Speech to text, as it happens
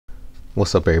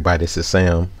What's up, everybody? This is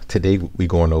Sam. Today we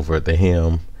going over the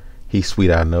hymn "He's Sweet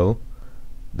I Know."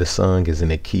 The song is in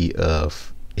the key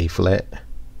of A flat.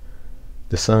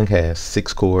 The song has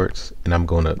 6 chords, and I'm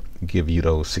gonna give you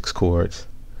those 6 chords.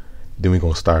 Then we're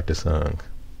gonna start the song.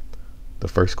 The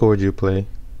first chord you play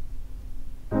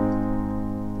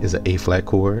is an A flat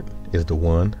chord, is the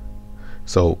 1.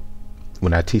 So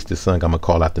when I teach the song, I'm gonna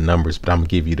call out the numbers, but I'm gonna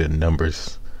give you the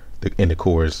numbers and the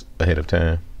chords ahead of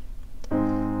time.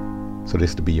 So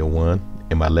this to be your 1.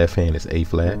 In my left hand is A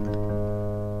flat.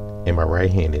 In my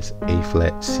right hand is A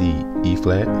flat, C, E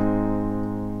flat.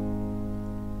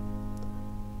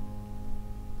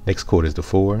 Next chord is the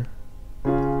 4.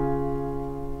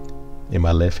 In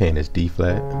my left hand is D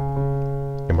flat.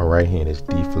 In my right hand is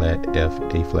D flat, F,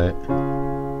 A flat.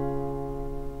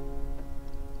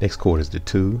 Next chord is the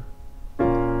 2.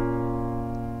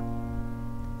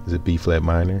 Is a B flat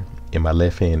minor. In my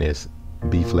left hand is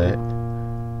B flat.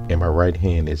 In my right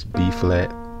hand is B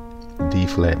flat, D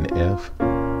flat, and F.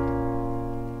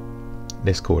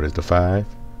 Next chord is the 5.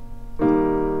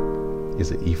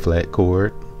 Is an E flat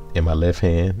chord. In my left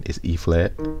hand is E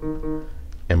flat.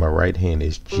 And my right hand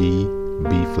is G,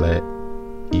 B flat,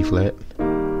 E flat.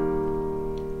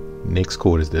 Next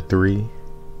chord is the 3.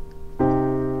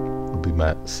 Will be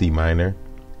my C minor.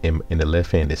 In the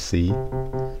left hand is C.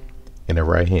 In the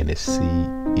right hand is C,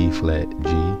 E flat,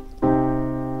 G.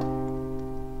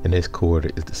 And this chord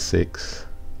is the 6.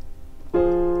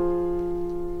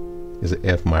 Is an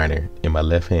F minor. In my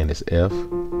left hand is F.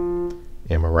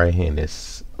 And my right hand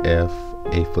is F,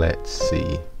 A flat,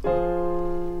 C.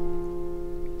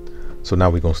 So now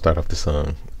we're gonna start off the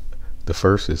song. The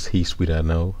first is "He's Sweet I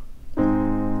Know."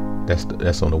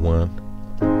 That's on the 1.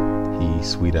 "He's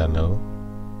Sweet I Know."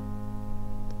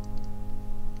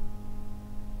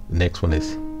 The next one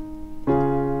is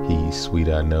 "He's Sweet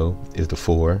I Know" is the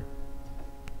 4.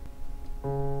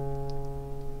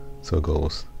 So it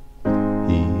goes,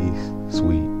 "He's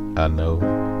sweet, I know.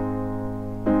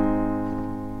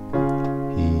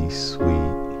 He's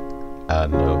sweet, I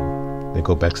know." Then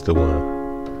go back to the 1.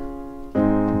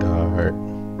 "Dark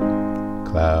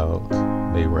clouds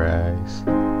may rise."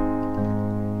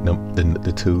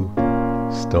 The 2.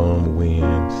 "Storm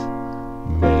winds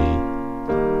may."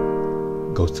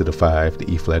 Goes to the 5, the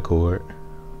E flat chord.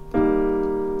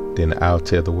 Then "I'll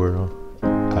tell the world."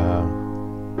 I'll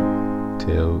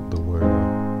tell the world.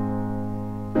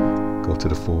 Go to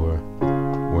the 4.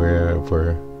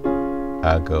 "Wherever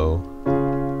I go."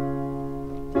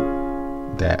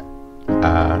 That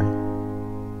 "I"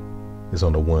 is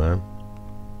on the 1.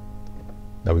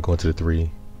 Now we're going to the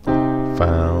 3.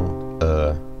 "Found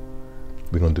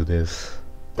we're gonna do this.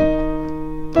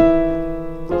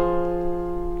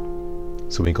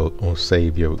 So we go on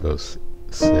Savior. It goes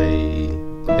Savior.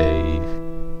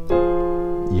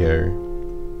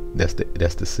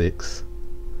 That's the 6.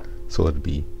 So it'd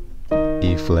be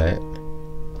E flat,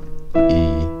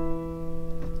 E,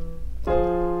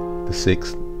 the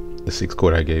 6th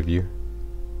chord I gave you,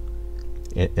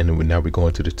 and now we're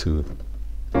going to the 2.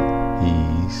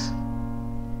 "He's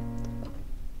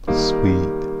sweet,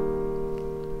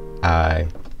 I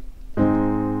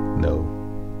know."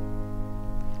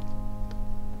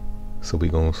 So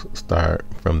we're gonna start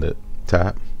from the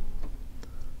top.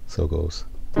 So it goes,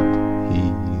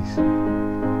 "He's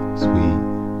sweet,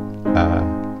 I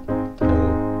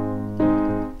know.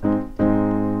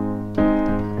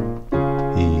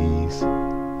 He's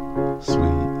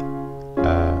sweet, I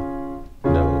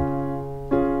know.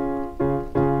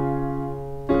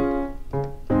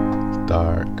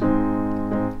 Dark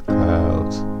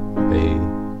clouds may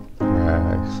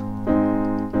rise.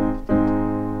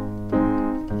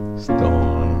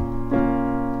 Storm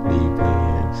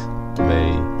winds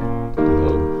may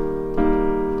blow."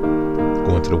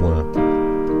 Going to the 1.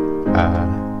 "I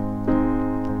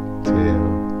tell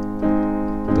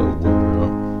the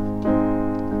world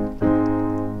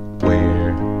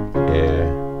wherever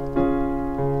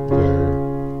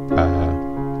I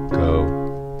go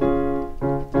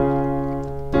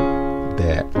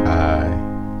that I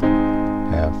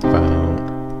have found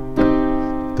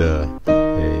the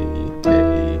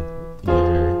Savior,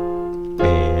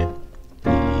 and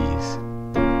He's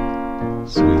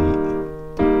sweet,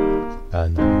 I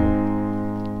know."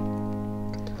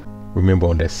 Remember,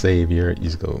 on that Savior, you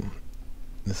just go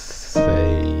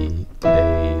Savior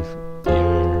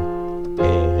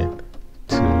and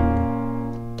 2,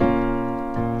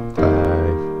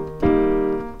 5,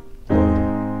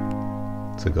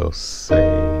 1. To go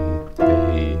Savior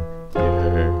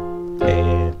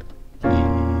and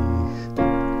He's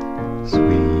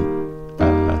sweet, I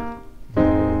know.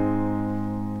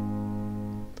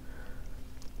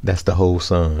 That's the whole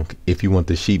song. If you want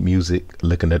the sheet music,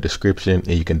 look in the description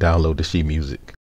and you can download the sheet music.